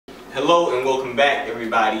Hello and welcome back,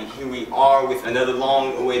 everybody. Here we are with another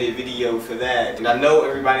long-awaited video for that. And I know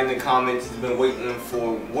everybody in the comments has been waiting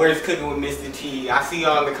for where's cooking with Mr. T. I see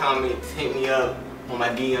y'all in the comments, hit me up on my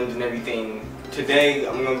DMs and everything. Today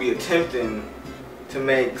I'm gonna be attempting to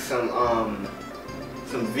make some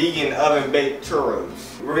vegan oven-baked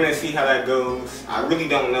churros. We're gonna see how that goes. I really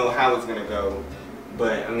don't know how it's gonna go,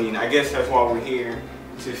 but I mean, I guess that's why we're here,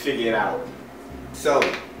 to figure it out. So,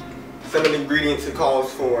 some of the ingredients it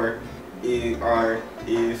calls for is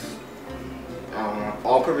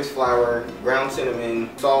all-purpose flour, ground cinnamon,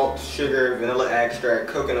 salt, sugar, vanilla extract,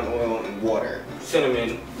 coconut oil, and water.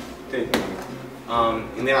 Cinnamon, thick one.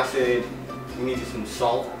 And then I said we needed some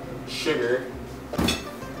salt, sugar.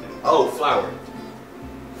 Oh, flour.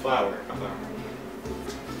 Flour.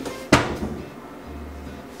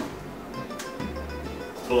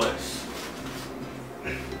 Bless.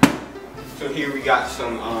 So here we got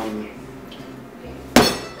some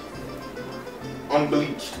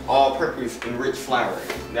unbleached, all-purpose enriched flour.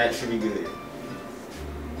 That should be good.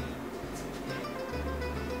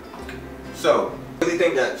 So, I really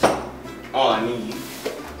think that's all I need.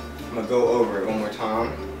 I'm gonna go over it one more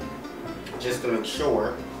time, just to make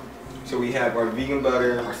sure. So we have our vegan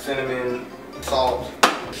butter, our cinnamon, salt,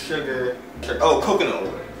 sugar, oh, coconut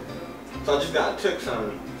oil. So I took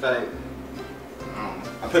some, so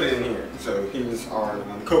I put it in here. So here's our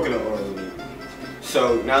coconut oil we need.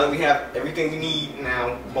 So now that we have everything we need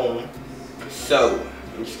now, boom. So,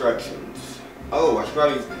 instructions. Oh, I should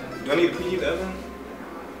probably, do I need to preheat the oven?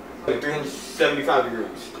 375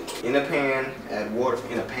 degrees. In a pan, add water.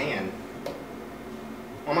 In a pan?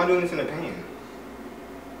 Why am I doing this in a pan?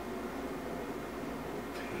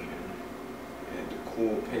 Add the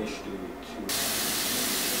cool pastry to.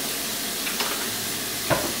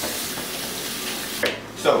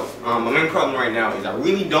 So, my main problem right now is I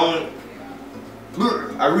really don't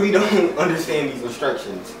understand these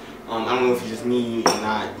instructions. I don't know if it's just me or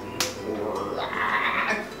not,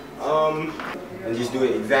 and just do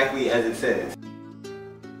it exactly as it says.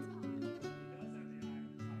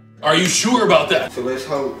 Are you sure about that? So let's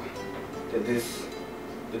hope that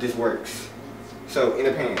this works. So in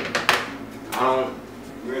a pan, a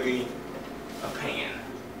pan.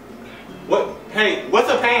 What? Hey, what's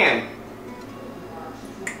a pan?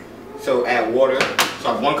 So add water. So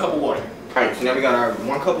I have 1 cup of water. Alright, so now we got our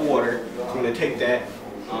 1 cup of water. So I'm going to take that,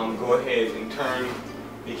 go ahead and turn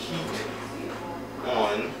the heat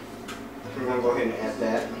on. So we're going to go ahead and add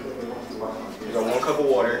that. We got 1 cup of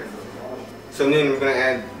water. So then we're going to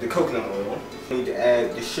add the coconut oil. We need to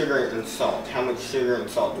add the sugar and salt. How much sugar and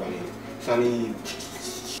salt do I need? So I need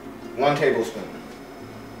 1 tablespoon.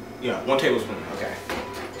 Yeah, 1 tablespoon, okay.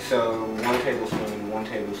 So 1 tablespoon, 1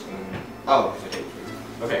 tablespoon. Oh, it's a tablespoon.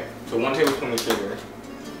 Okay, so 1 tablespoon of sugar.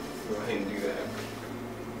 Go ahead and do that.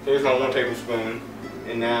 Here's my 1 tablespoon,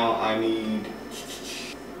 and now I need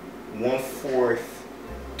 1/4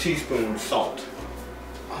 teaspoon salt.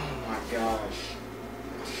 Oh my gosh,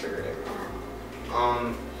 sugar everywhere.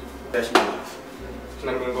 That should be enough. So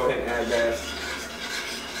now I'm gonna go ahead and add that.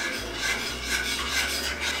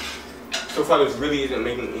 So far, this really isn't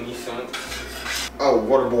making any sense. Oh,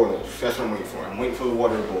 water boils. That's what I'm waiting for. I'm waiting for the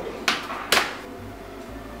water to boil.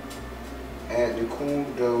 Add the cool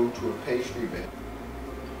dough to a pastry bed.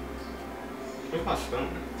 Where's my spoon?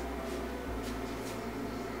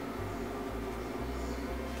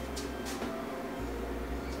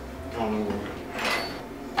 I don't know where.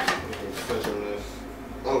 It's such a mess.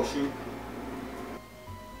 Oh shoot.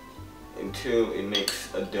 Until it makes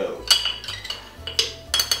a dough.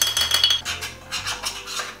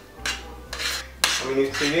 I mean,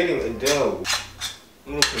 it's creating a dough.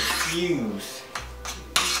 I'm a little confused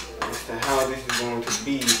as to how this is going to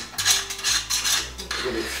be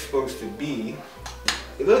what it's supposed to be.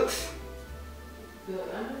 It looks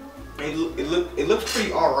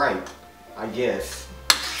pretty alright, I guess.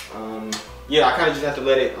 Yeah, I kinda just have to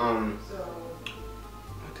let it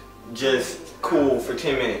just cool for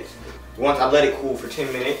 10 minutes. Once I let it cool for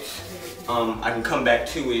 10 minutes, I can come back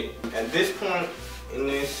to it. At this point in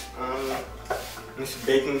this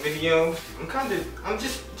baking video, I'm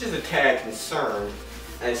just a tad concerned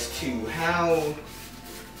as to how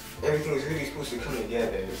everything is really supposed to come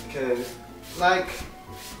together, because like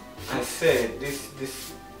I said, this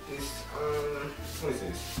what is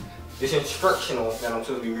this? This instructional that I'm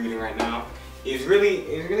supposed to be reading right now is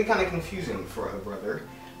really kind of confusing for a brother.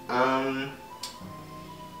 Combine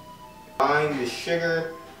the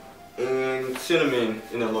sugar and cinnamon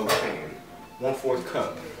in a low pan. 1/4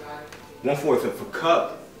 cup. 1/4 of a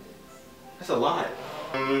cup. That's a lot.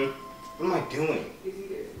 What am I doing?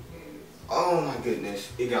 Oh my goodness,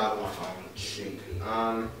 it got on my phone. Shoot.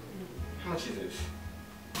 How much is this?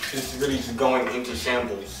 This is really just going into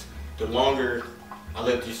shambles. The longer I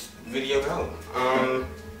let this video go.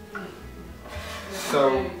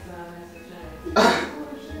 So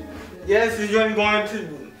yes, it's really going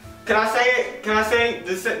to. Can I say it? Can I say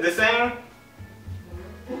the same?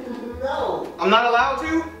 No. I'm not allowed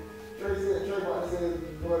to? Trey about to say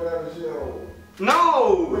going down the show.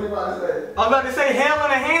 No! What are you about to say? I'm about to say hell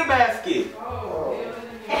in a handbasket. Oh.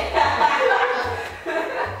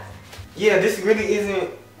 Yeah, this really isn't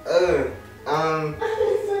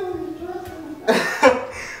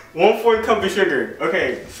 1/4 cup of sugar.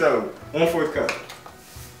 Okay, so 1/4 cup.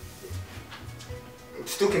 I'm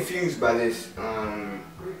still confused by this,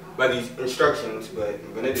 by these instructions, but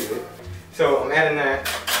I'm gonna do it. So I'm adding that.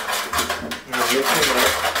 Now I'm mixing it up.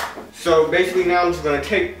 So basically now I'm just gonna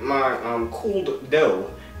take my cooled dough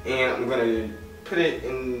and I'm gonna put it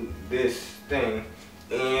in this thing.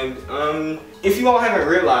 And if you all haven't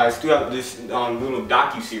realized throughout this little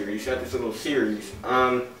docu-series, throughout this little series,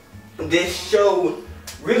 this show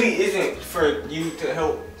really isn't for you to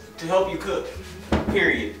help you cook.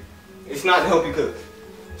 Period. It's not to help you cook.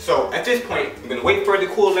 So at this point, I'm gonna wait for it to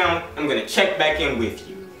cool down. I'm gonna check back in with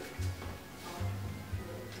you.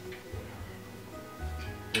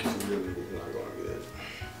 This is really not going good.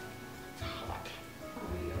 It's hot.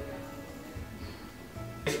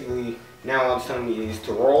 Basically, now all it's telling me is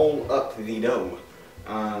to roll up the dough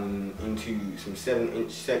into some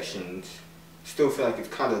 7-inch sections. Still feel like it's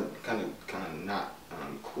kind of not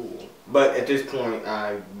cool. But at this point,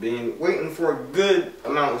 I've been waiting for a good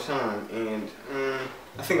amount of time, and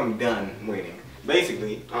I think I'm done waiting.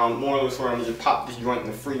 Basically, more or less, where I'm gonna just pop this joint in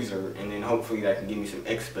the freezer, and then hopefully that can give me some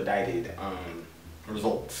expedited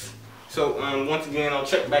results. So once again, I'll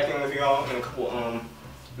check back in with y'all in a couple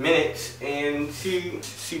minutes and see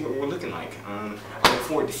what we're looking like. I look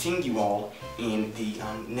forward to seeing you all in the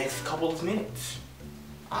next couple of minutes.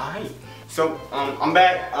 Alright. So I'm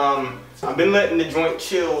back. I've been letting the joint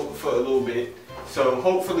chill for a little bit. So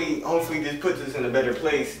hopefully this puts us in a better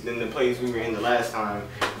place than the place we were in the last time.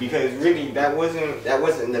 Because really that wasn't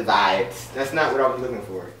the vibes. That's not what I was looking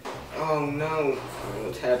for. Oh no.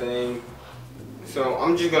 What's happening? So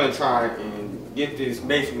I'm just gonna try and get this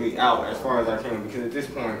basically out as far as I can, because at this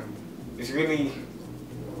point this really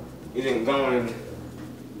isn't going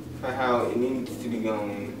for how it needs to be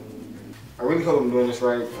going. I really hope I'm doing this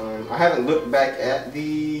right. I haven't looked back at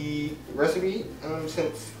the recipe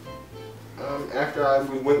since after I was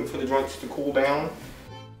waiting for the joints to cool down.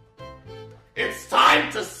 It's time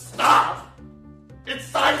to stop! It's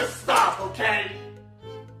time to stop, okay?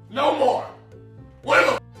 No more! Where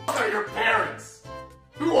the f are your parents?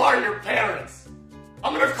 Who are your parents?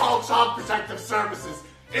 I'm gonna call Child Protective Services.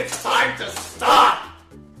 It's time to stop!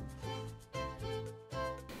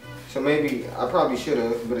 So maybe I probably should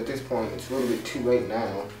have, but at this point it's a little bit too late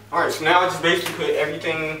now. Alright, so now I just basically put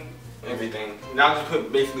everything. Now I just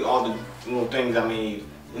put basically all the little things I made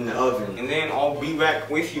in the oven. And then I'll be back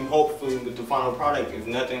with you hopefully with the final product if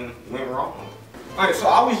nothing went wrong. Alright, so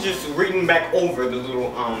I was just reading back over the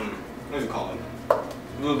little, what's it called?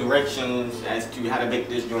 Little directions as to how to bake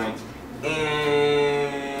this joint.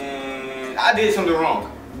 And I did something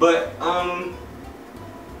wrong. But,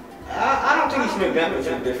 I don't think it should make that much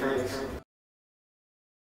of a difference.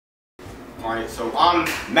 Alright, so I'm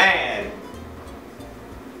mad.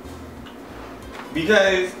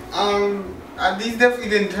 Because, these definitely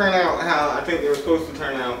didn't turn out how I think they were supposed to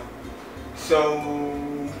turn out. So,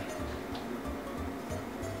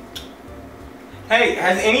 hey,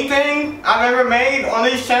 has anything I've ever made on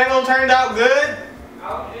this channel turned out good? I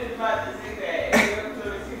was just about to say that.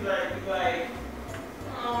 She's like,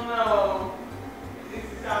 I don't know. This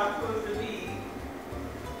is how it's supposed to be.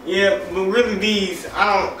 Yeah, but really these, I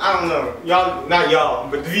don't know. Y'all, not y'all,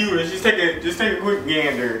 but the viewers, just take a quick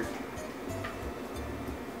gander.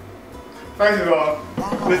 First of all,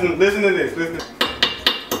 listen to this.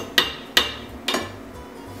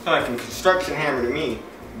 Sounds like a construction hammer to me,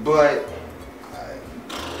 but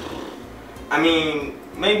I mean,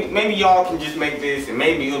 maybe y'all can just make this, and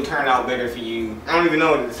maybe it'll turn out better for you. I don't even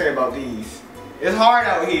know what to say about these. It's hard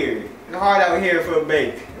out here. It's hard out here for a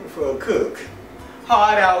bake, for a cook.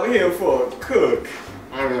 Hard out here for a cook.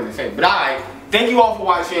 I don't know what to say, but alright. Thank you all for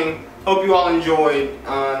watching. Hope you all enjoyed.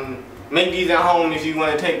 Make these at home if you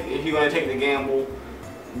want to take the gamble,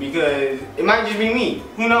 because it might just be me.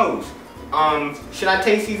 Who knows? Should I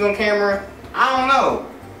taste these on camera? I don't know.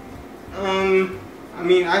 I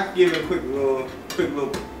mean, I could give it a quick little.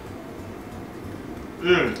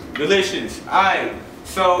 Delicious. Alright.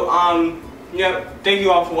 So, yep. Thank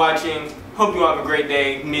you all for watching. Hope you all have a great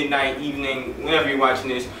day, midnight, evening, whenever you're watching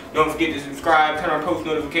this. Don't forget to subscribe, turn on post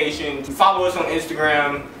notifications. Follow us on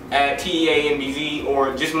Instagram at TEANBZ,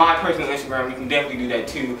 or just my personal Instagram. You can definitely do that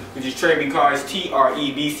too, which is Trebcars,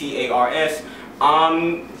 TREBCARS.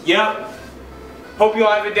 Yep. Hope you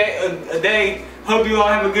all have a day. Hope you all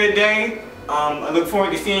have a good day. I look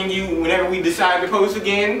forward to seeing you whenever we decide to post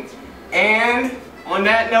again. And on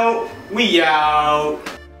that note, we out.